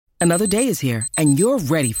Another day is here, and you're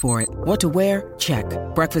ready for it. What to wear? Check.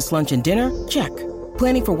 Breakfast, lunch, and dinner? Check.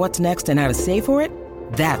 Planning for what's next and how to save for it?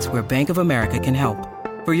 That's where Bank of America can help.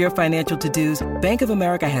 For your financial to-dos, Bank of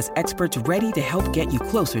America has experts ready to help get you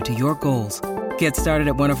closer to your goals. Get started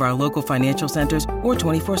at one of our local financial centers or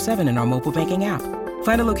 24/7 in our mobile banking app.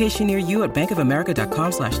 Find a location near you at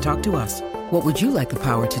bankofamerica.com/talktous. What would you like the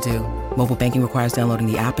power to do? Mobile banking requires downloading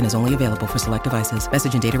the app and is only available for select devices.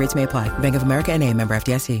 Message and data rates may apply. Bank of America N.A., member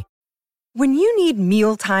FDIC. When you need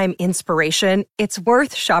mealtime inspiration, it's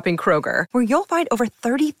worth shopping Kroger, where you'll find over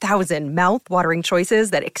 30,000 mouth-watering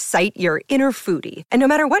choices that excite your inner foodie. And no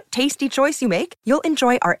matter what tasty choice you make, you'll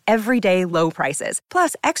enjoy our everyday low prices,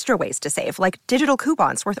 plus extra ways to save, like digital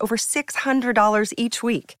coupons worth over $600 each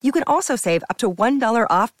week. You can also save up to $1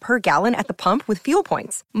 off per gallon at the pump with fuel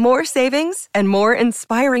points. More savings and more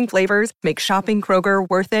inspiring flavors make shopping Kroger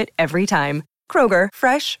worth it every time. Kroger,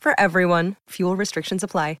 fresh for everyone. Fuel restrictions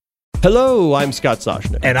apply. Hello, I'm Scott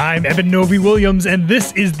Soshnick. And I'm Evan Novi-Williams, and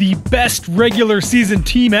this is the best regular season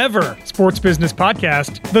team ever. Sports business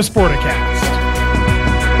podcast, The Sporticast.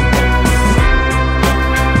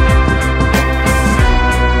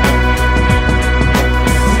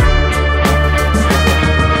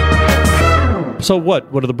 So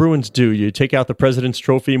what? What do the Bruins do? You take out the President's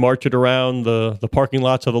Trophy, march it around the parking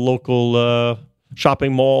lots of the local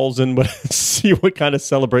shopping malls, and see what kind of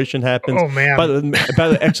celebration happens. Oh, man. By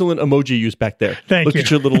the excellent emoji used back there. Thank you. Look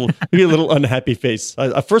at your little unhappy face.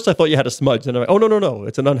 At first I thought you had a smudge, and I'm like, oh, no,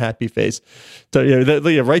 it's an unhappy face. So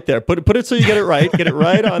yeah, right there. Put it so you get it right. Get it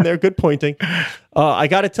right on there. Good pointing. I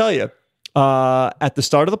got to tell you, at the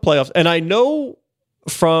start of the playoffs, and I know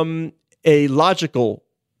from a logical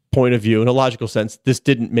point of view, in a logical sense, this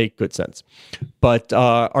didn't make good sense. But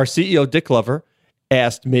our CEO, Dick Glover,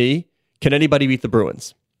 asked me, can anybody beat the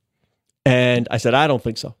Bruins? And I said, I don't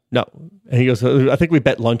think so. No. And he goes, I think we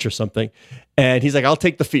bet lunch or something. And he's like, I'll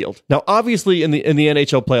take the field. Now, obviously, in the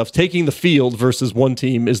NHL playoffs, taking the field versus one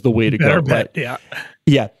team is the way to go. Bet, right?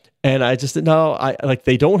 Yeah. And I just said, no,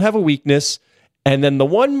 they don't have a weakness. And then the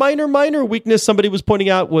one minor weakness somebody was pointing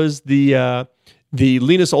out was the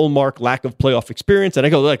Linus Ullmark lack of playoff experience. And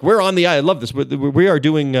I go, we're on the eye. I love this. We are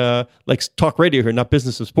doing talk radio here, not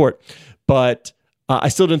business of sport. But I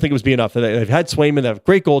still didn't think it was be enough. They've had Swayman, they have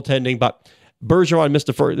great goaltending, but Bergeron missed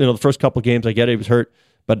the first couple of games. I get it, he was hurt,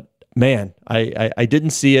 but man, I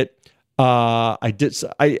didn't see it. I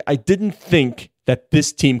didn't think that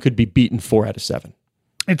this team could be beaten 4 out of 7.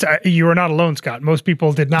 You are not alone, Scott. Most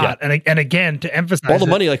people did not. Yeah. And again, to emphasize all the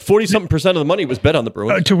money, 40-something% of the money was bet on the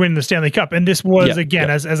Bruins to win the Stanley Cup. And this was,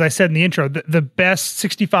 as I said in the intro, the best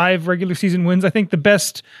 65 regular season wins. I think the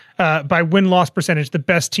best by win-loss percentage, the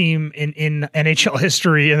best team in NHL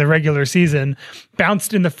history in the regular season,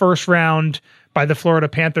 bounced in the first round by the Florida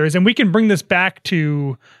Panthers. And we can bring this back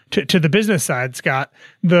to the business side, Scott.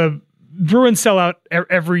 The Bruins sell out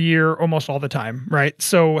every year, almost all the time, right?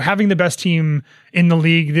 So having the best team in the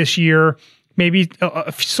league this year, maybe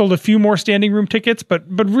sold a few more standing room tickets, but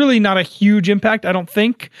really not a huge impact, I don't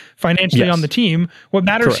think, financially on the team. What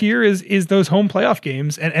matters here is those home playoff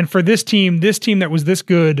games. And for this team that was this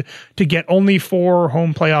good to get only 4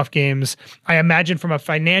 home playoff games, I imagine from a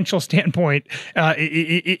financial standpoint,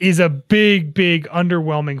 is a big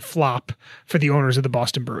underwhelming flop for the owners of the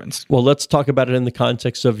Boston Bruins. Well, let's talk about it in the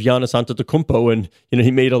context of Giannis Antetokounmpo. And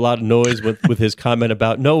he made a lot of noise with his comment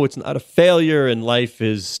about, no, it's not a failure and life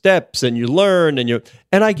is steps and you learn and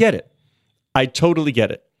I get it. I totally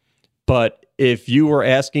get it. But if you were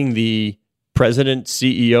asking the president,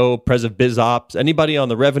 CEO, president biz ops, anybody on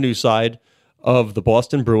the revenue side of the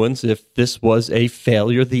Boston Bruins, if this was a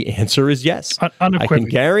failure, the answer is yes. I can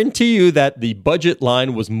guarantee you that the budget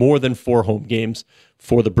line was more than 4 home games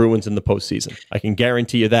for the Bruins in the postseason. I can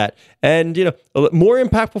guarantee you that. And, more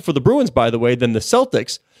impactful for the Bruins, by the way, than the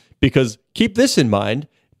Celtics, because keep this in mind,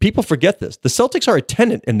 people forget this. The Celtics are a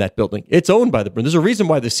tenant in that building. It's owned by the Bruins. There's a reason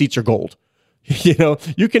why the seats are gold.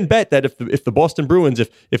 You can bet that if the Boston Bruins, if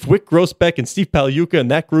Wyc Grousbeck and Steve Pagliuca and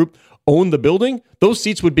that group owned the building, those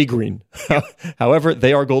seats would be green. However,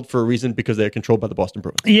 they are gold for a reason because they are controlled by the Boston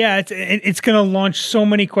Bruins. Yeah, it's going to launch so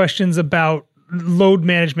many questions about load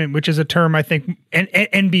management, which is a term I think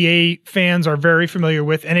NBA fans are very familiar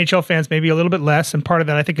with. NHL fans maybe a little bit less, and part of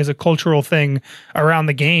that I think is a cultural thing around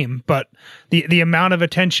the game. But the amount of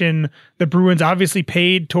attention the Bruins obviously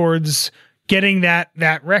paid towards getting that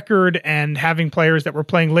record and having players that were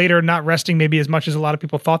playing later, not resting maybe as much as a lot of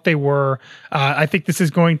people thought they were. I think this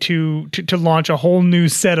is going to launch a whole new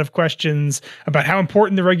set of questions about how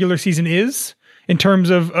important the regular season is in terms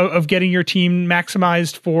of getting your team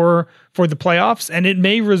maximized for the playoffs. And it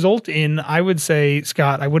may result in, I would say,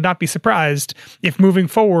 Scott, I would not be surprised if moving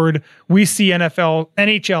forward, we see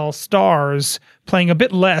NHL stars playing a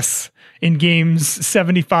bit less in games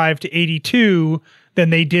 75 to 82 than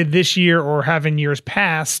they did this year or have in years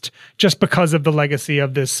past, just because of the legacy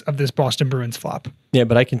of this Boston Bruins flop. Yeah,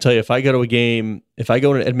 but I can tell you, if I go to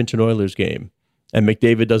an Edmonton Oilers game and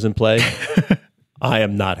McDavid doesn't play, I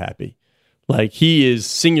am not happy. Like, he is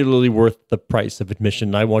singularly worth the price of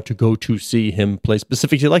admission. I want to go to see him play,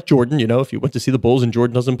 specifically like Jordan. If you went to see the Bulls and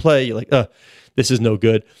Jordan doesn't play, you're like, this is no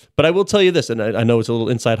good. But I will tell you this, and I know it's a little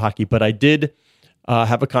inside hockey, but I did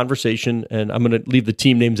have a conversation, and I'm going to leave the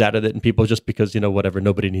team names out of it, and people, just because, whatever,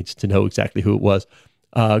 nobody needs to know exactly who it was,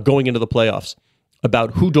 going into the playoffs,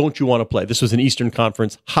 about who don't you want to play. This was an Eastern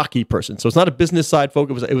Conference hockey person. So it's not a business side folk.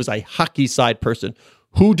 It was a hockey side person.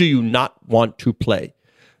 Who do you not want to play?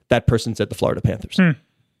 That person said the Florida Panthers.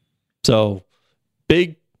 So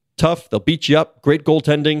big, tough, they'll beat you up, great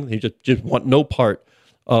goaltending. They just want no part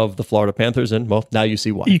of the Florida Panthers, and well, now you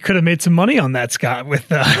see why. You could have made some money on that, Scott, with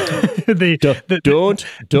the don't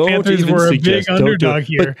Panthers even were suggest. A big underdog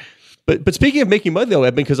here. But speaking of making money though,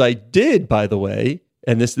 Edmund, because I did, by the way,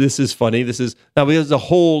 and this is funny. Now there's a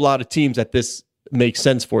whole lot of teams that this makes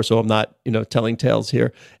sense for, so I'm not telling tales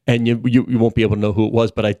here, and you won't be able to know who it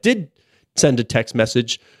was. But I did send a text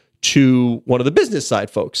message to one of the business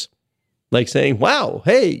side folks, like saying, "Wow,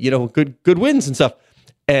 hey, good wins and stuff."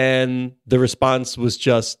 And the response was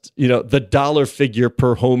just, the dollar figure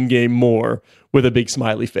per home game more, with a big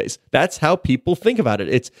smiley face. That's how people think about it.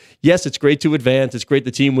 It's great to advance. It's great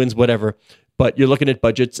the team wins, whatever. But you're looking at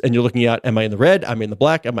budgets and you're looking at, am I in the red? Am I in the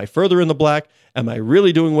black? Am I further in the black? Am I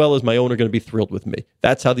really doing well? Is my owner going to be thrilled with me?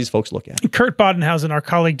 That's how these folks look at it. Kurt Bodenhausen, our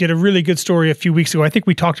colleague, did a really good story a few weeks ago. I think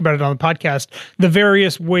we talked about it on the podcast. The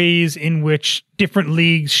various ways in which different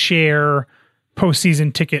leagues share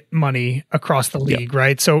postseason ticket money across the league,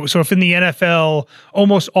 right? So if in the NFL,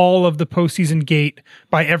 almost all of the postseason gate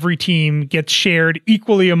by every team gets shared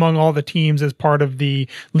equally among all the teams as part of the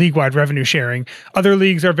league-wide revenue sharing. Other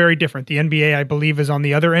leagues are very different. The NBA, I believe, is on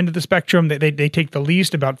the other end of the spectrum. They take the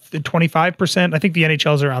least, about 25%. I think the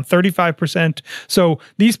NHL is around 35%. So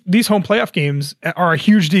these home playoff games are a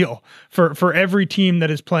huge deal for every team that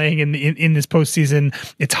is playing in this postseason.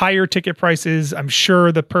 It's higher ticket prices. I'm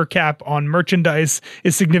sure the per cap on merchandise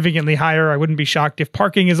is significantly higher. I wouldn't be shocked if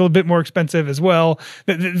parking is a little bit more expensive as well.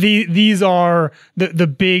 These are the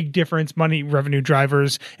big difference money revenue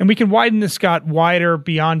drivers. And we can widen this, Scott, wider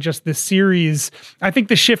beyond just this series. I think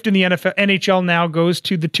the shift in the NHL now goes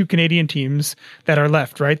to the two Canadian teams that are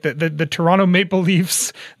left, right? The Toronto Maple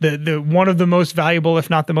Leafs, the one of the most valuable, if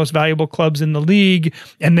not the most valuable clubs in the league.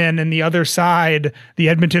 And then in the other side, the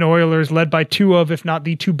Edmonton Oilers, led by two of, if not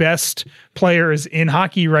the two best players in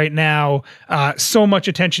hockey right now. So much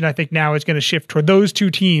attention, I think, now is going to shift toward those two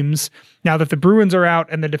teams now that the Bruins are out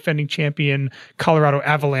and the defending champion Colorado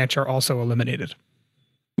Avalanche are also eliminated.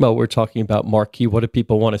 Well, we're talking about marquee. What do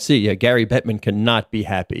people want to see? Yeah, Gary Bettman cannot be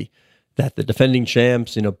happy that the defending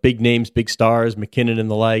champs, big names, big stars, McKinnon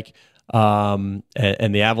and the like, and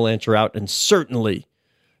the Avalanche are out. And certainly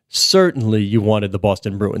you wanted the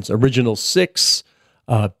Boston Bruins. Original six,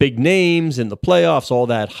 big names in the playoffs, all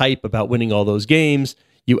that hype about winning all those games.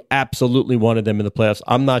 You absolutely wanted them in the playoffs.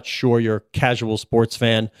 I'm not sure your casual sports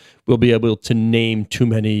fan will be able to name too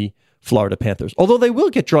many Florida Panthers. Although they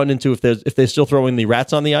will get drawn into if they're still throwing the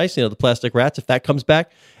rats on the ice, the plastic rats, if that comes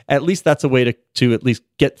back, at least that's a way to at least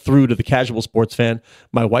get through to the casual sports fan.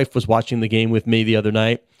 My wife was watching the game with me the other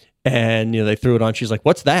night, and they threw it on. She's like,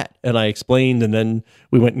 "What's that?" And I explained, and then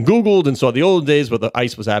we went and Googled and saw the old days where the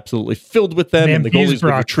ice was absolutely filled with them, and the goalies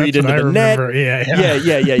would retreat into the net.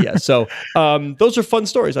 Yeah. So those are fun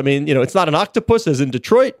stories. I mean, it's not an octopus as in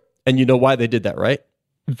Detroit, and you know why they did that, right?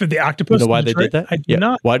 For the octopus, you know why they did that? I do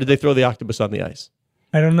not. Why did they throw the octopus on the ice?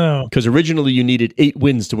 I don't know. Because originally you needed 8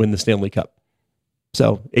 wins to win the Stanley Cup.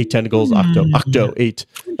 So 8 tentacles, octo 8.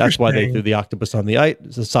 That's why they threw the octopus on the ice.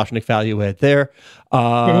 It's a Sashnik value add there.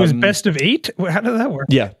 It was best of 8? How did that work?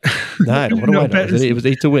 Yeah. What do I know? It was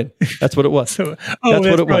 8 to win. That's what it was. That's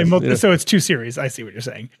what it was. So it's 2 series. I see what you're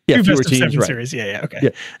saying. Yeah, 2 fewer best of teams, 7 right. series. Yeah,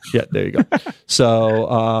 okay. Yeah, there you go.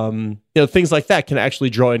 So, things like that can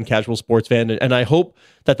actually draw in casual sports fan. And I hope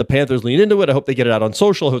that the Panthers lean into it. I hope they get it out on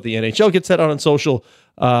social. I hope the NHL gets that out on social.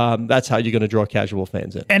 That's how you're going to draw casual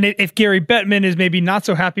fans in. And if Gary Bettman is maybe not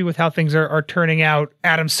so happy with how things are turning out,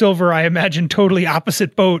 Adam Silver, I imagine, totally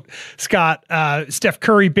opposite boat. Scott, Steph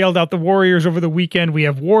Curry bailed out the Warriors over the weekend. We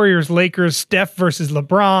have Warriors, Lakers, Steph versus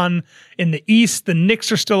LeBron. In the East, the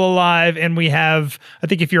Knicks are still alive. And we have, I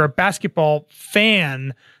think if you're a basketball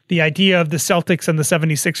fan, the idea of the Celtics and the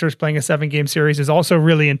 76ers playing a 7-game series is also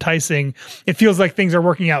really enticing. It feels like things are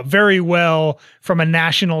working out very well from a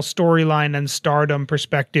national storyline and stardom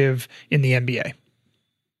perspective in the NBA.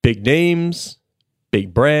 Big names,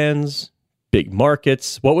 big brands, big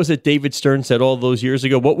markets. What was it David Stern said all those years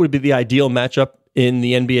ago? What would be the ideal matchup in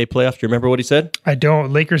the NBA playoffs? Do you remember what he said? I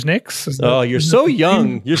don't. Lakers Knicks? You're so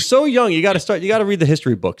young. You're so young. You got to read the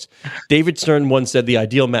history books. David Stern once said the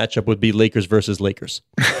ideal matchup would be Lakers versus Lakers.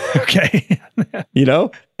 Okay.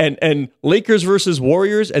 And Lakers versus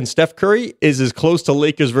Warriors and Steph Curry is as close to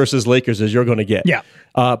Lakers versus Lakers as you're going to get. Yeah.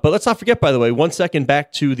 But let's not forget, by the way, 1 second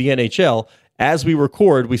back to the NHL. As we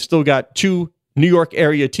record, we've still got 2 New York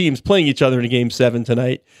area teams playing each other in a Game 7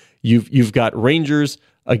 tonight. You've got Rangers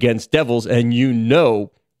against Devils, and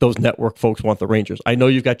those network folks want the Rangers. I know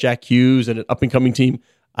you've got Jack Hughes and an up-and-coming team.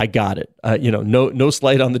 I got it. No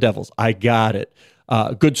slight on the Devils. I got it.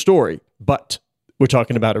 Good story, but we're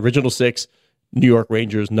talking about Original Six, New York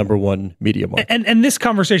Rangers, #1 media market. And this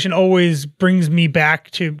conversation always brings me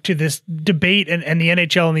back to this debate, and the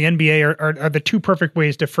NHL and the NBA are the two perfect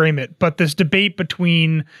ways to frame it. But this debate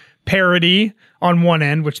between parity on one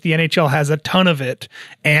end, which the NHL has a ton of it,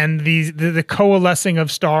 and the coalescing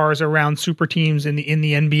of stars around super teams in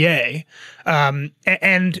the NBA, and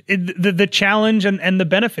the challenge and the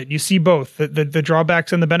benefit. You see both the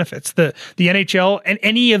drawbacks and the benefits. The NHL and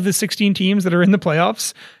any of the 16 teams that are in the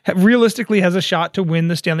playoffs realistically has a shot to win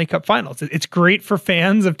the Stanley Cup Finals. It's great for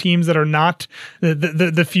fans of teams that are not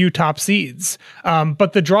the few top seeds.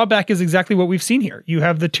 But the drawback is exactly what we've seen here. You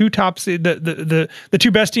have the two tops, the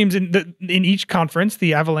two best teams in each conference,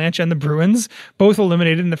 the Avalanche and the Bruins, both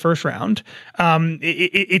eliminated in the first round.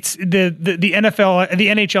 It's the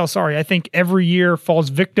NHL. Sorry, I think every year falls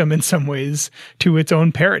victim in some ways to its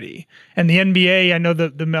own parity. And the NBA, I know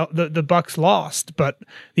the Bucks lost, but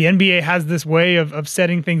the NBA has this way of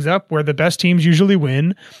setting things up where the best teams usually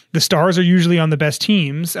win. The stars are usually on the best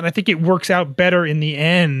teams, and I think it works out better in the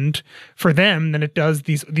end for them than it does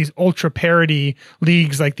these ultra parity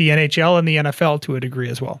leagues like the NHL and the NFL to a degree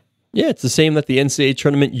as well. Yeah, it's the same that the NCAA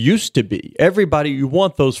tournament used to be. Everybody, you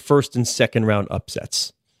want those first and second round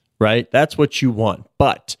upsets, right? That's what you want.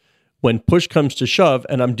 But when push comes to shove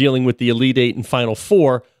and I'm dealing with the Elite Eight and Final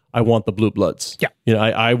Four, I want the blue bloods. Yeah.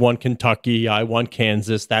 I want Kentucky. I want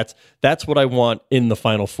Kansas. That's what I want in the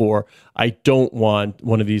Final Four. I don't want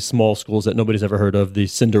one of these small schools that nobody's ever heard of, the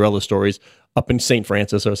Cinderella stories, up in St.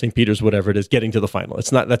 Francis or St. Peter's, whatever it is, getting to the final.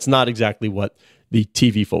 That's not exactly what the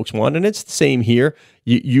TV folks want. And it's the same here.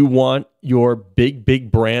 You want your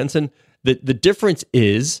big brands. And the difference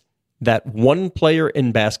is that one player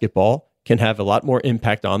in basketball can have a lot more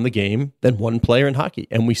impact on the game than one player in hockey.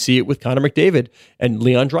 And we see it with Connor McDavid and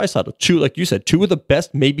Leon Draisaitl. Two, like you said, two of the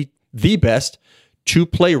best, maybe the best to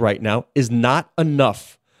play right now is not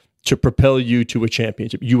enough to propel you to a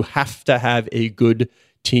championship. You have to have a good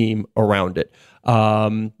team around it.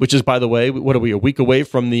 Which is, by the way, what are we, a week away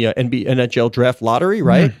from the NHL draft lottery,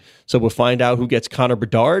 right? Mm. So we'll find out who gets Connor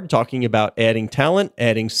Bedard, talking about adding talent,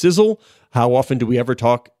 adding sizzle. How often do we ever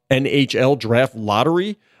talk NHL draft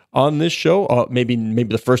lottery on this show? Maybe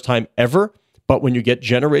the first time ever. But when you get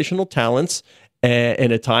generational talents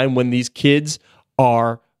in a time when these kids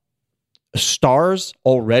are stars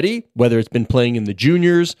already, whether it's been playing in the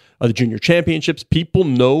juniors or the junior championships, people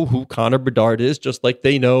know who Connor Bedard is, just like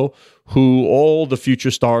they know who all the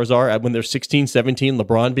future stars are. When they're 16, 17,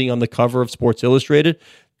 LeBron being on the cover of Sports Illustrated,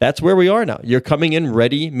 that's where we are now. You're coming in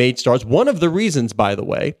ready-made stars. One of the reasons, by the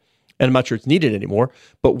way, and I'm not sure it's needed anymore,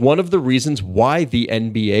 but one of the reasons why the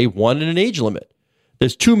NBA wanted an age limit.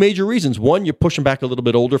 There's two major reasons. One, you're pushing back a little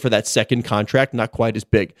bit older for that second contract, not quite as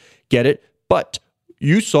big. Get it? But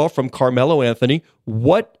you saw from Carmelo Anthony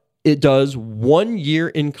what it does 1 year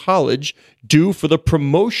in college do for the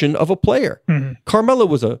promotion of a player. Mm-hmm. Carmelo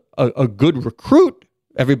was a good recruit.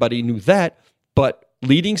 Everybody knew that. But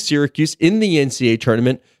leading Syracuse in the NCAA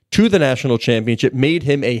tournament to the national championship made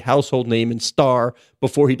him a household name and star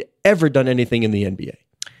before he'd ever done anything in the NBA.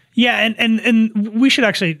 Yeah, and we should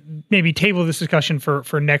actually maybe table this discussion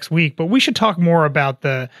for next week, but we should talk more about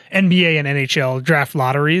the NBA and NHL draft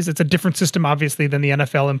lotteries. It's a different system, obviously, than the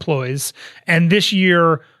NFL employs. And this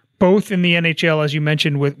year, both in the NHL, as you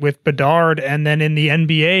mentioned, with Bedard, and then in the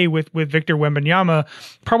NBA with Victor Wembanyama,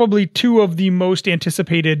 probably two of the most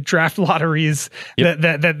anticipated draft lotteries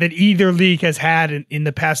that either league has had in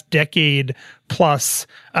the past decade plus.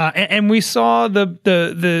 And we saw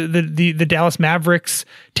the Dallas Mavericks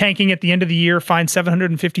tanking at the end of the year, fined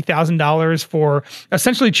 $750,000 for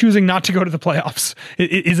essentially choosing not to go to the playoffs.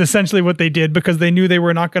 It is essentially what they did, because they knew they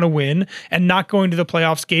were not going to win, and not going to the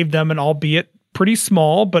playoffs gave them an albeit pretty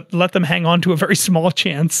small, but let them hang on to a very small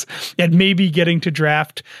chance at maybe getting to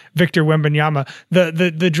draft Victor Wembanyama.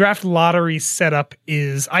 The draft lottery setup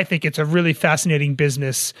is, I think it's a really fascinating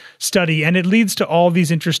business study, and it leads to all these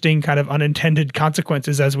interesting kind of unintended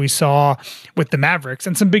consequences, as we saw with the Mavericks,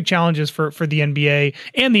 and some big challenges for the NBA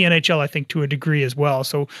and the NHL, I think, to a degree as well.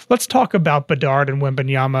 So let's talk about Bedard and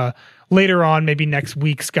Wembanyama later on, maybe next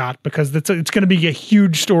week, Scott, because it's going to be a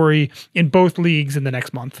huge story in both leagues in the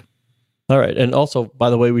next month. All right. And also, by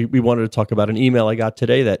the way, we wanted to talk about an email I got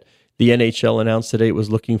today that the NHL announced today it was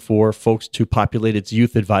looking for folks to populate its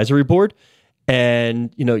youth advisory board.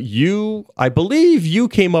 And, I believe you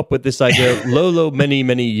came up with this idea, Lolo, many,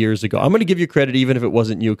 many years ago. I'm going to give you credit, even if it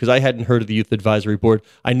wasn't you, because I hadn't heard of the youth advisory board.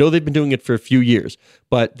 I know they've been doing it for a few years,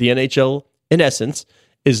 but the NHL, in essence,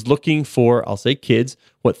 is looking for, I'll say kids,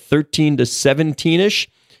 13 to 17-ish,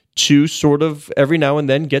 to sort of every now and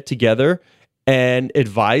then get together and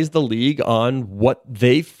advise the league on what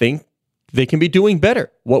they think they can be doing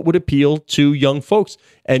better, what would appeal to young folks.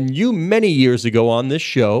 And you, many years ago on this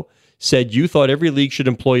show, said you thought every league should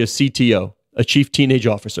employ a CTO, a chief teenage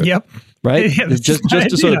officer. Yep. Right? Yeah, just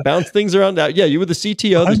to sort of bounce things around. Yeah, you were the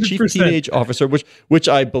CTO, 100%. the chief teenage officer, which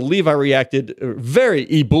I believe I reacted very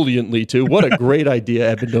ebulliently to. What a great idea,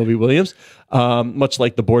 Evan Novi Williams. Much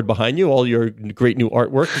like the board behind you, all your great new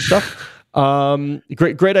artwork and stuff.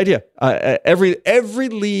 Great idea. Every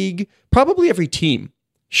league, probably every team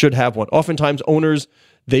should have one. Oftentimes owners,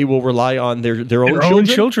 they will rely on their own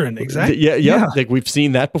children. Exactly. Yeah. Like we've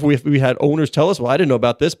seen that before. We had owners tell us, well, I didn't know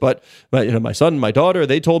about this, but my son, my daughter,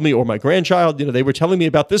 they told me, or my grandchild, they were telling me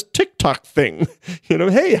about this TikTok thing.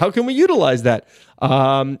 Hey, how can we utilize that?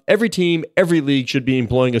 Every team, every league should be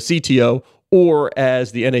employing a CTO, or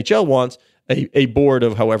as the NHL wants, a board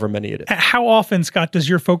of however many it is. How often, Scott, does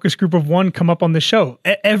your focus group of one come up on the show?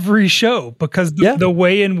 Every show, because the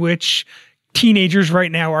way in which teenagers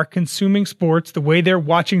right now are consuming sports, the way they're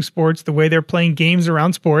watching sports, the way they're playing games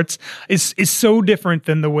around sports is so different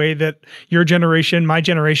than the way that your generation, my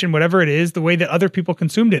generation, whatever it is, the way that other people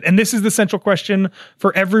consumed it. And this is the central question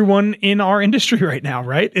for everyone in our industry right now,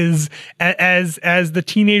 right? Is as the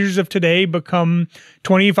teenagers of today become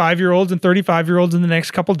 25-year-olds and 35-year-olds in the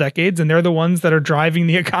next couple decades, and they're the ones that are driving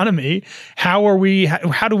the economy, how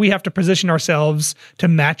do we have to position ourselves to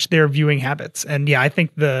match their viewing habits? And yeah, I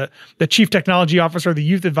think the chief technology officer, the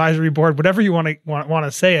youth advisory board, whatever you want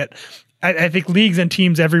to say it, I think leagues and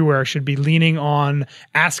teams everywhere should be leaning on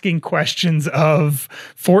asking questions of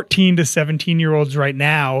 14 to 17-year-olds right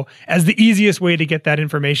now as the easiest way to get that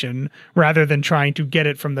information, rather than trying to get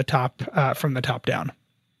it from the top down.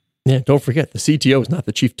 Yeah, don't forget, the CTO is not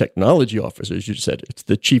the chief technology officer, as you said. It's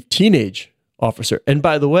the chief teenage officer. And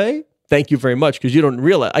by the way, thank you very much, because you don't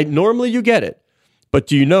realize, normally you get it, but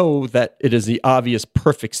do you know that it is the obvious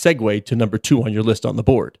perfect segue to number 2 on your list on the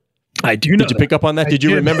board? I do know. Did you pick up on that? Did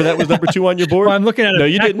you remember that was number 2 on your board? Well, I'm looking at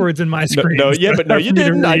it backwards in my screen. No, you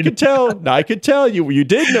didn't. I could tell. No, I could tell you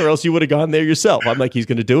didn't, or else you would have gone there yourself. I'm like, he's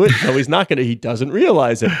going to do it. No, he's not going to. He doesn't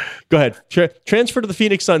realize it. Go ahead. Transfer to the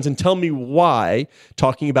Phoenix Suns and tell me why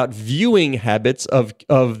talking about viewing habits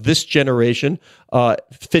of this generation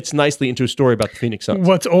fits nicely into a story about the Phoenix Suns.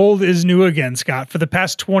 What's old is new again, Scott. For the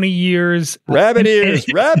past 20 years... Rabbit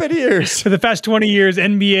ears! For the past 20 years,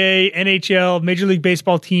 NBA, NHL, Major League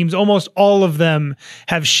Baseball teams, almost all of them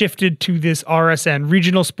have shifted to this RSN,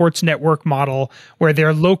 Regional Sports Network model, where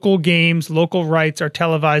their local games, local rights are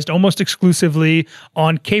televised almost exclusively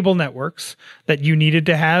on cable networks that you needed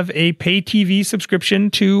to have a pay TV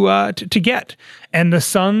subscription to get. And the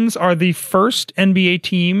Suns are the first NBA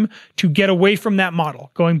team to get away from that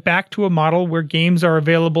model, going back to a model where games are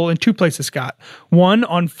available in 2 places, Scott. 1,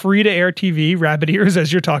 on free-to-air TV, rabbit ears,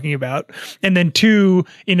 as you're talking about, and then 2,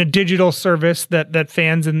 in a digital service that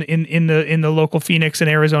fans in the local Phoenix and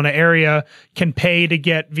Arizona area can pay to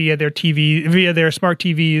get via their TV, via their smart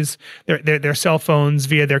TVs, their cell phones,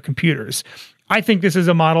 via their computers. I think this is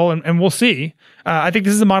a model, and we'll see. I think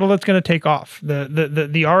this is a model that's going to take off.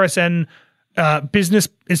 The RSN business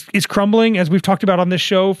is crumbling, as we've talked about on this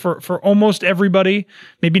show, for almost everybody.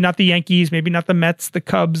 Maybe not the Yankees, maybe not the Mets, the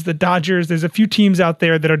Cubs, the Dodgers. There's a few teams out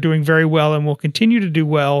there that are doing very well and will continue to do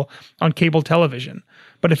well on cable television.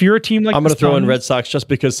 But if you're a team like I'm going to throw in Red Sox just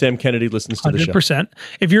because Sam Kennedy listens to the show. 100%.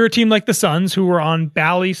 If you're a team like the Suns, who are on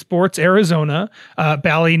Bally Sports Arizona,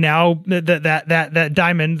 Bally now, that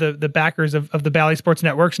diamond, the backers of the Bally Sports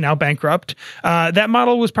Networks, now bankrupt, that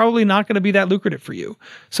model was probably not going to be that lucrative for you.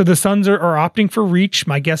 So the Suns are opting for reach.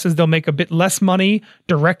 My guess is they'll make a bit less money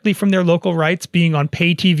directly from their local rights being on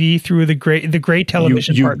pay TV through the Gray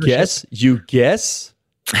Television partnership. You guess?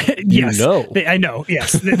 Yes, You know. I know.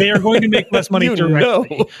 Yes, they are going to make less money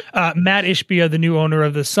directly. Matt Ishbia, the new owner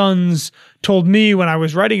of the Suns, told me when I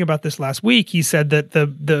was writing about this last week, he said that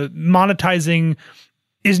the monetizing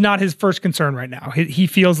is not his first concern right now. He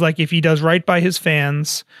feels like if he does right by his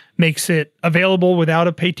fans, makes it available without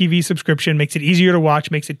a pay TV subscription, makes it easier to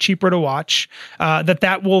watch, makes it cheaper to watch,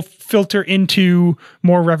 that will filter into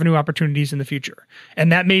more revenue opportunities in the future.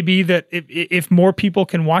 And that may be that if more people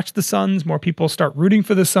can watch the Suns, more people start rooting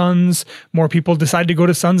for the Suns, more people decide to go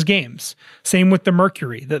to Suns games. Same with the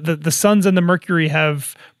Mercury. The Suns and the Mercury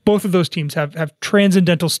have, both of those teams have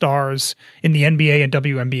transcendental stars in the NBA and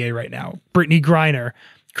WNBA right now. Brittany Griner,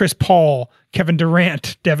 Chris Paul, Kevin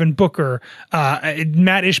Durant, Devin Booker.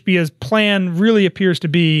 Matt Ishbia's plan really appears to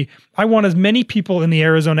be, I want as many people in the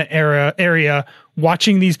Arizona area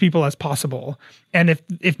watching these people as possible. And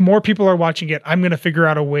if more people are watching it, I'm going to figure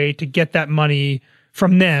out a way to get that money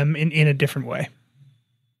from them in a different way.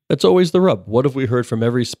 That's always the rub. What have we heard from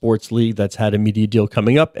every sports league that's had a media deal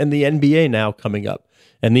coming up, and the NBA now coming up,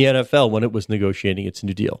 and the NFL when it was negotiating its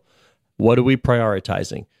new deal? What are we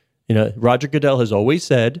prioritizing? Roger Goodell has always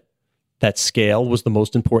said that scale was the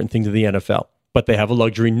most important thing to the NFL, but they have a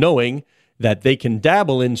luxury knowing that they can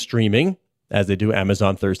dabble in streaming, as they do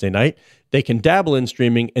Amazon Thursday night. They can dabble in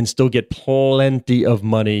streaming and still get plenty of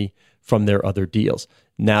money from their other deals.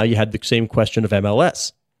 Now you had the same question of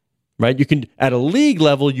MLS, right? You can, at a league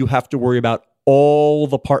level, you have to worry about all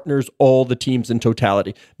the partners, all the teams in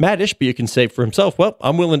totality. Matt Ishbia can say for himself, well,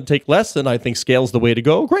 I'm willing to take less, and I think scale's the way to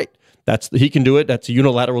go. Great. He can do it. That's a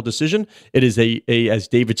unilateral decision. It is as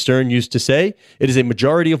David Stern used to say, it is a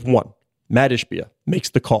majority of one. Matt Ishbia makes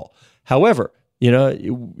the call. However,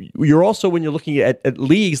 you're also, when you're looking at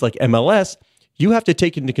leagues like MLS, you have to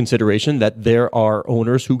take into consideration that there are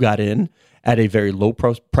owners who got in at a very low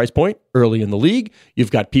price point early in the league. You've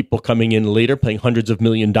got people coming in later paying hundreds of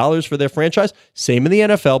 $millions for their franchise. Same in the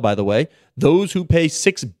NFL, by the way. Those who pay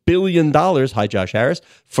 $6 billion, hi Josh Harris,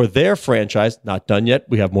 for their franchise, not done yet.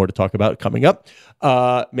 We have more to talk about coming up,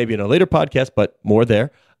 maybe in a later podcast, but more there,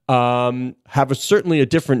 have certainly a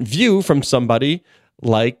different view from somebody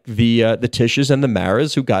like the Tishes and the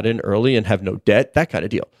Maras who got in early and have no debt, that kind of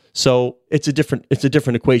deal. So it's a different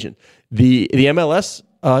equation. The MLS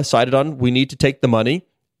sided on, we need to take the money.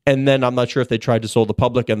 And then I'm not sure if they tried to sell the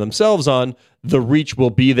public and themselves on the reach will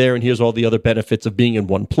be there, and here's all the other benefits of being in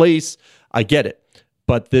one place. I get it.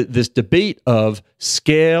 But this debate of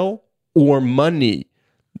scale or money,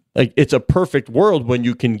 like, it's a perfect world when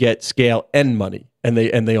you can get scale and money, and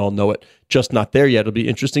they all know it. Just not there yet. It'll be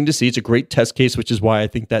interesting to see. It's a great test case, which is why I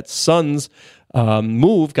think that Suns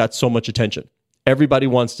move got so much attention. Everybody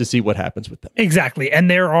wants to see what happens with them. Exactly. And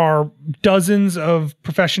there are dozens of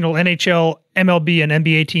professional NHL, MLB, and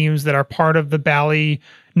NBA teams that are part of the Bally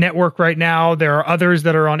network right now. There are others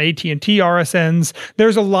that are on AT&T RSNs.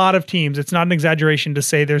 There's a lot of teams. It's not an exaggeration to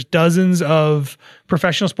say there's dozens of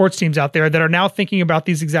professional sports teams out there that are now thinking about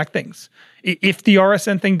these exact things. If the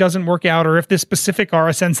RSN thing doesn't work out, or if this specific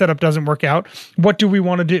RSN setup doesn't work out, what do we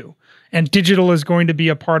want to do? And digital is going to be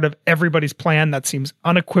a part of everybody's plan. That seems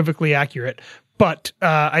unequivocally accurate. But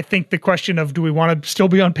I think the question of, do we want to still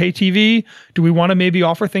be on pay TV? Do we want to maybe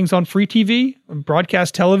offer things on free TV,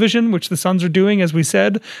 broadcast television, which the Suns are doing, as we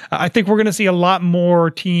said? I think we're going to see a lot more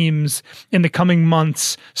teams in the coming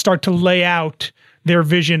months start to lay out their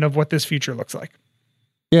vision of what this future looks like.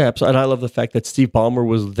 Yeah, absolutely. And I love the fact that Steve Ballmer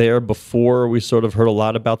was there before we sort of heard a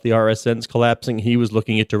lot about the RSNs collapsing. He was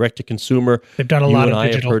looking at direct-to-consumer. They've done a lot of digital. I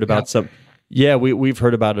have heard about some. Yeah, we've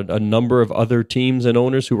heard about a number of other teams and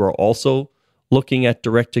owners who are also looking at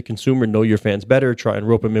direct-to-consumer, know your fans better, try and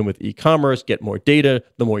rope them in with e-commerce, get more data.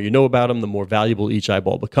 The more you know about them, the more valuable each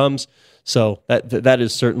eyeball becomes. So that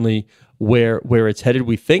is certainly where it's headed.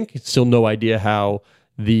 We think, still no idea how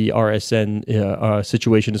the RSN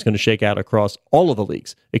situation is going to shake out across all of the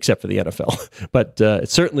leagues, except for the NFL. But it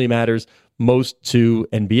certainly matters most to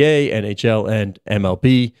NBA, NHL, and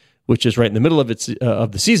MLB, which is right in the middle of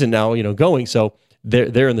the season now, going. So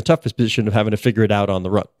they're in the toughest position of having to figure it out on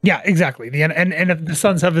the run. Yeah, exactly. And the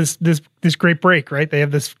Suns have this great break, right? They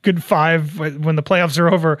have this good 5 when the playoffs are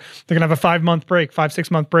over. They're gonna have a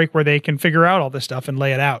 6-month break where they can figure out all this stuff and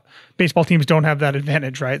lay it out. Baseball teams don't have that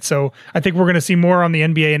advantage, right? So I think we're gonna see more on the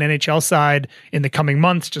NBA and NHL side in the coming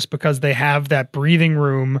months, just because they have that breathing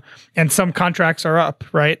room, and some contracts are up,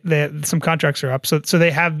 right? Some contracts are up, so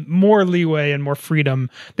they have more leeway and more freedom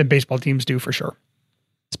than baseball teams do, for sure.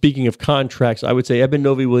 Speaking of contracts, I would say Eben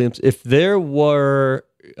Novy-Williams, if there were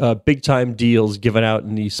big-time deals given out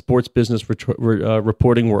in the sports business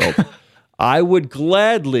reporting world, I would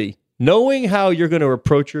gladly knowing how you're going to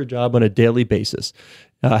approach your job on a daily basis,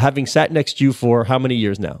 having sat next to you for how many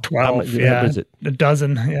years now? 12, is it? A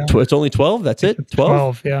dozen, yeah. It's only 12? That's it?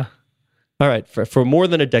 12, yeah. All right, for more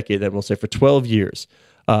than a decade, then we'll say for 12 years.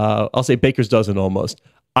 I'll say baker's dozen almost.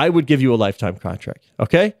 I would give you a lifetime contract,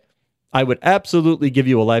 okay? I would absolutely give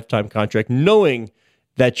you a lifetime contract knowing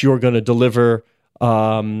that you're going to deliver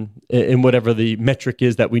in whatever the metric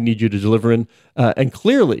is that we need you to deliver in. And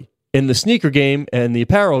clearly, in the sneaker game and the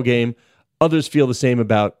apparel game, others feel the same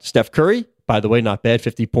about Steph Curry. By the way, not bad,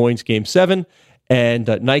 50 points, Game 7. And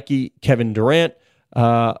Nike, Kevin Durant.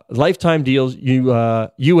 Lifetime deals,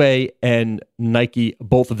 UA and Nike,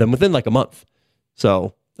 both of them, within like a month.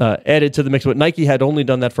 So added to the mix. But Nike had only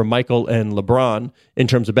done that for Michael and LeBron in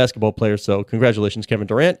terms of basketball players. So congratulations, Kevin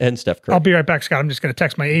Durant and Steph Curry. I'll be right back, Scott. I'm just going to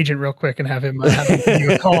text my agent real quick and have him give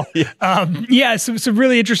you a call. So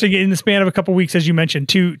really interesting in the span of a couple weeks, as you mentioned,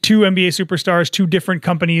 two NBA superstars, two different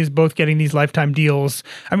companies, both getting these lifetime deals.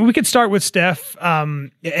 I mean, we could start with Steph.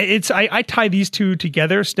 I tie these two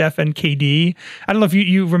together, Steph and KD. I don't know if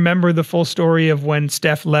you remember the full story of when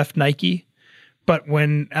Steph left Nike. But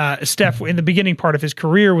when Steph, in the beginning part of his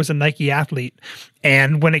career, was a Nike athlete,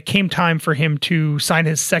 and when it came time for him to sign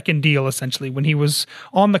his second deal, essentially, when he was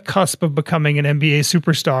on the cusp of becoming an NBA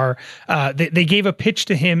superstar, they gave a pitch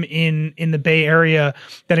to him in the Bay Area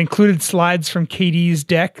that included slides from KD's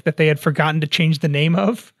deck that they had forgotten to change the name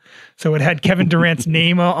of. So it had Kevin Durant's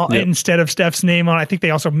name instead of Steph's name on. I think they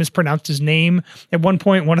also mispronounced his name at one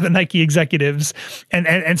point, one of the Nike executives.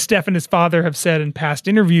 And Steph and his father have said in past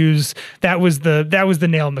interviews that was the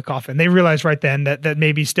nail in the coffin. They realized right then that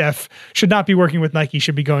maybe Steph should not be working with Nike,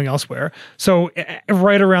 should be going elsewhere. So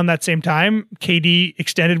right around that same time, KD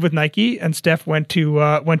extended with Nike and Steph went to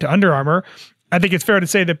Under Armour. I think it's fair to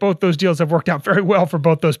say that both those deals have worked out very well for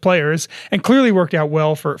both those players, and clearly worked out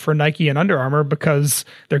well for Nike and Under Armour because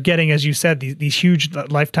they're getting, as you said, these huge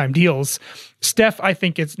lifetime deals. Steph, I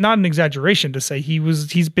think it's not an exaggeration to say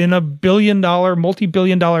he's been a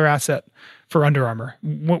multi-billion-dollar asset for Under Armour.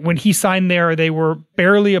 When he signed there, they were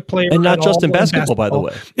barely a player, and not just in basketball, by the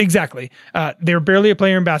way. Exactly, they're barely a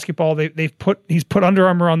player in basketball. He's put Under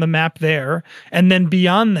Armour on the map there, and then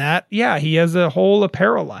beyond that, he has a whole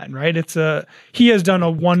apparel line. Right, he has done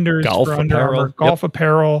a wonders for Under Armour, golf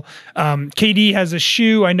apparel. KD has a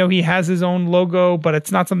shoe. I know he has his own logo, but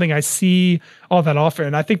it's not something I see all that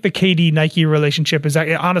often. I think the KD Nike relationship is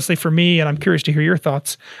honestly, for me, and I'm curious to hear your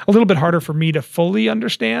thoughts, a little bit harder for me to fully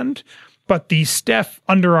understand. But the Steph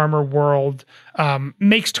Under Armour world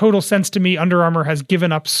makes total sense to me. Under Armour has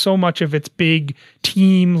given up so much of its big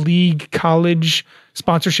team, league, college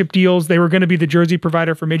sponsorship deals. They were going to be the jersey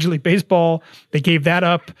provider for Major League Baseball. They gave that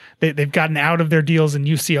up. They've gotten out of their deals in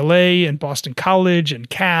UCLA and Boston College and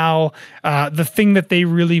Cal. The thing that they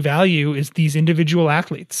really value is these individual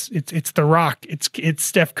athletes. It's The Rock. It's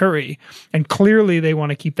Steph Curry. And clearly they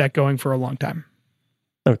want to keep that going for a long time.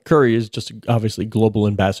 Curry is just obviously global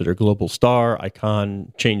ambassador, global star,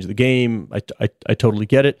 icon, change the game. I totally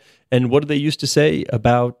get it. And what do they used to say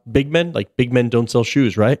about big men? Like, big men don't sell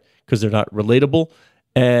shoes, right? Because they're not relatable.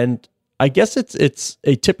 And I guess it's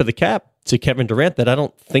a tip of the cap to Kevin Durant that I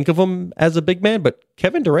don't think of him as a big man, but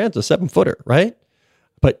Kevin Durant's a 7-footer, right?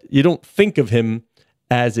 But you don't think of him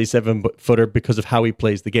as a 7-footer because of how he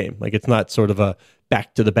plays the game. Like, it's not sort of a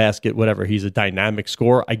back to the basket, whatever. He's a dynamic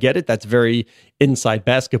scorer. I get it. That's very inside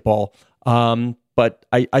basketball. But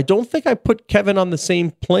I don't think I put Kevin on the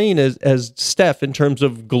same plane as Steph in terms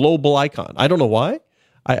of global icon. I don't know why.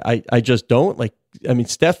 I just don't. Like, I mean,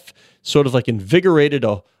 Steph sort of like invigorated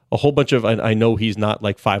a whole bunch of, I know he's not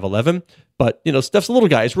like 5'11", but Steph's a little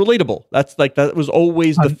guy. It's relatable. That was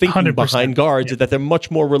always the thinking 100%. Behind guards, that they're much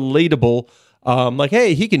more relatable. Like,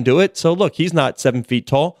 hey, he can do it. So look, he's not 7 feet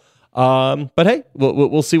tall. But hey,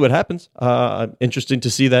 we'll see what happens. Interesting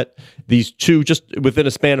to see that these two, just within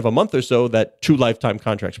a span of a month or so, that 2 lifetime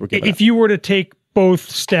contracts were given. If you were to take both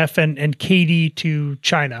Steph and KD to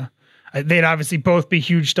China, they'd obviously both be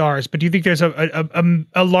huge stars. But do you think there's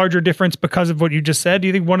a larger difference because of what you just said? Do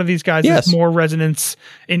you think one of these guys has more resonance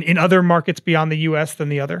in other markets beyond the U.S. than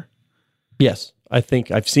the other? Yes, I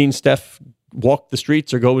think I've seen Steph walk the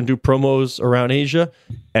streets or go and do promos around Asia,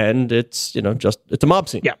 and it's it's a mob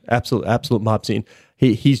scene. Yeah, absolute mob scene.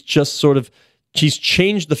 He's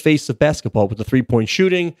changed the face of basketball with the 3-point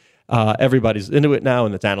shooting. Everybody's into it now,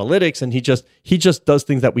 and it's analytics, and he just does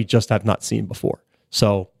things that we just have not seen before.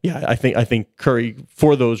 So yeah, I think Curry,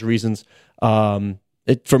 for those reasons,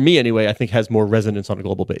 for me anyway, I think has more resonance on a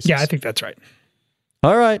global basis. Yeah, I think that's right.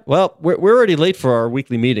 All right, well, we're already late for our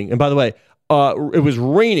weekly meeting, and by the way, it was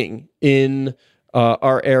raining in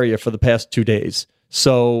our area for the past 2 days.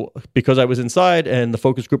 So because I was inside and the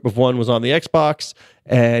focus group of one was on the Xbox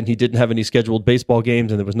and he didn't have any scheduled baseball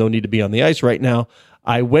games and there was no need to be on the ice right now,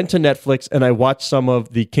 I went to Netflix and I watched some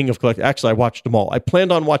of the King of Collect. Actually, I watched them all. I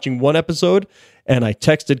planned on watching one episode and I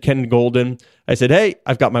texted Ken Golden. I said, hey,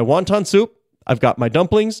 I've got my wonton soup, I've got my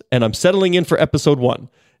dumplings, and I'm settling in for episode 1.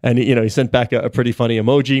 And he sent back a pretty funny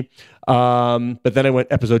emoji. But then I went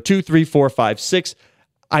episode 2, 3, 4, 5, 6.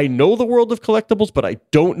 I know the world of collectibles, but I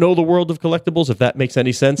don't know the world of collectibles, if that makes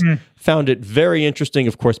any sense. Found it very interesting.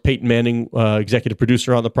 Of course, Peyton Manning, executive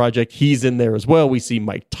producer on the project, he's in there as well. We see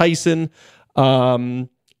Mike Tyson.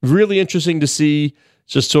 Really interesting to see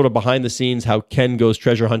just sort of behind the scenes how Ken goes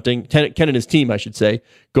treasure hunting. Ken and his team, I should say,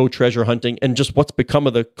 go treasure hunting, and just what's become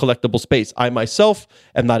of the collectible space. I myself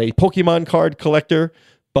am not a Pokemon card collector,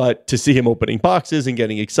 but to see him opening boxes and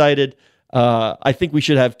getting excited, I think we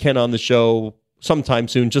should have Ken on the show sometime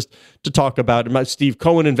soon just to talk about it. Steve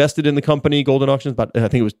Cohen invested in the company, Golden Auctions, but I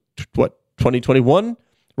think it was, 2021,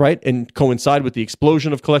 right? And coincide with the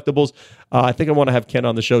explosion of collectibles. I think I want to have Ken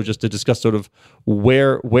on the show just to discuss sort of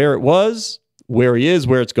where it was, where he is,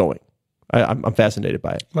 where it's going. I'm fascinated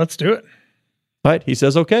by it. Let's do it. All right. He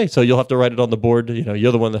says, okay. So you'll have to write it on the board.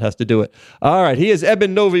 You're the one that has to do it. All right. He is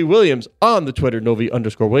Eben Novi Williams on the Twitter,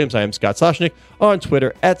 Novi_Williams. I am Scott Soshnick on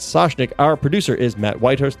Twitter @Soshnick. Our producer is Matt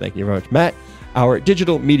Whitehurst. Thank you very much, Matt. Our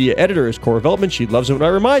digital media editor is Cora Veltman. She loves it when I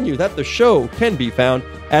remind you that the show can be found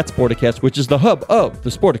at Sporticast, which is the hub of the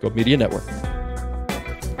Sportico Media Network.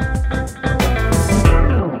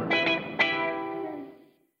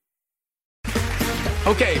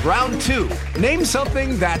 Okay, round 2. Name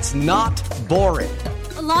something that's not boring.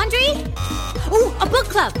 A laundry? Ooh, a book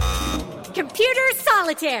club. Computer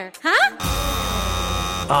solitaire, huh?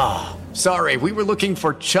 Ah, sorry, we were looking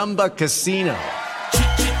for Chumba Casino.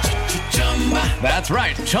 That's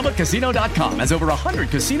right. ChumbaCasino.com has over 100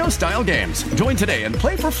 casino-style games. Join today and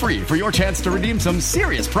play for free for your chance to redeem some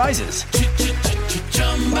serious prizes.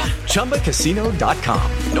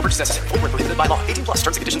 ChumbaCasino.com. No purchase necessary. Void where prohibited by law. 18+. Terms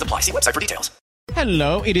and conditions apply. See website for details.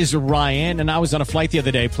 Hello, it is Ryan, and I was on a flight the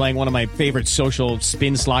other day playing one of my favorite social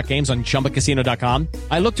spin slot games on ChumbaCasino.com.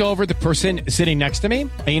 I looked over at the person sitting next to me,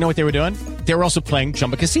 and you know what they were doing? They were also playing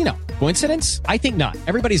Chumba Casino. Coincidence? I think not.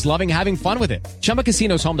 Everybody's loving having fun with it. Chumba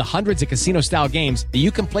Casino is home to hundreds of casino-style games that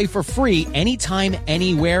you can play for free anytime,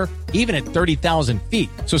 anywhere, even at 30,000 feet.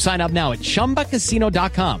 So sign up now at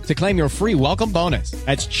ChumbaCasino.com to claim your free welcome bonus.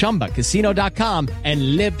 That's ChumbaCasino.com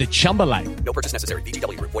and live the Chumba life. No purchase necessary.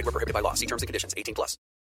 VGW. Void where prohibited by law. See terms and conditions. 18+.